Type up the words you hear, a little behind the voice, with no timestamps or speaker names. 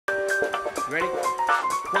Ready?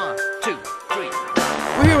 1, 2, 3.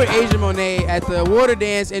 We're here with Asia Monet at the Water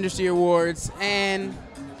Dance Industry Awards, and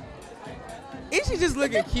isn't she just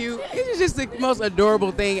looking cute? Isn't she just the most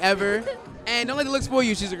adorable thing ever? And don't let the looks fool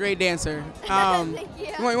you, she's a great dancer. Thank you.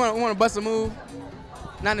 You want to bust a move?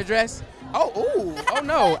 Not in the dress? Oh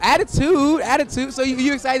no, attitude. So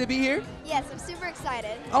you excited to be here? Yes, I'm super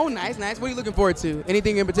excited. Oh, nice. What are you looking forward to?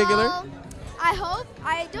 Anything in particular?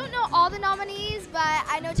 I don't know all the nominees, but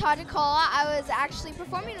I know Todd Nicola. I was actually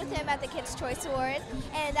performing with him at the Kids' Choice Awards,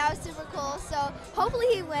 and that was super cool. So hopefully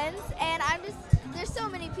he wins, and there's so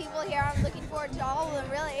many people here. I'm looking forward to all of them,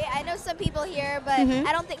 really. I know some people here, but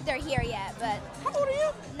I don't think they're here yet. But How old are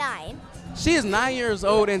you? 9. She is 9 years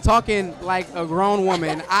old and talking like a grown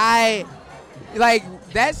woman.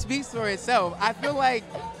 That speaks for itself. I feel like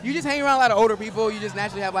you just hang around a lot of older people. You just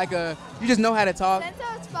naturally have you just know how to talk. Since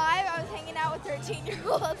I was 5, I was hanging out with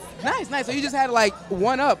 13-year-olds. Nice. So you just had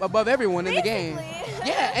one up above everyone in the game. Basically.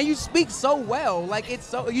 Yeah, and you speak so well. Like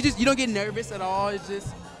you don't get nervous at all. It's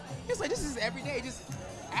like this is every day, just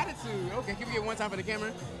attitude. Okay, can we get one time for the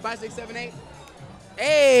camera? 5, 6, 7, 8.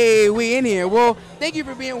 Hey, we in here. Well, thank you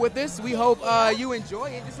for being with us. We hope you enjoy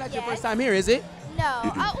it. This is not your first time here, is it? No.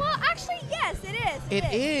 Well, actually, yes, it is.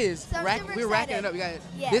 It is. So We're racking it up. We got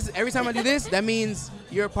Yes. this. Every time I do this, that means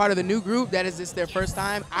you're a part of the new group. That is this their first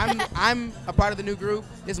time. I'm a part of the new group.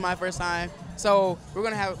 This is my first time. So we're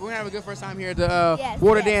gonna have a good first time here at the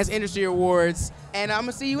Water Dance Industry Awards, and I'm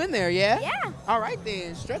gonna see you in there. Yeah. Yeah. All right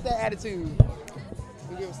then. Strut that attitude.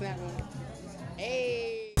 We give a snap one.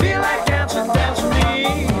 Hey. Feel like dancing.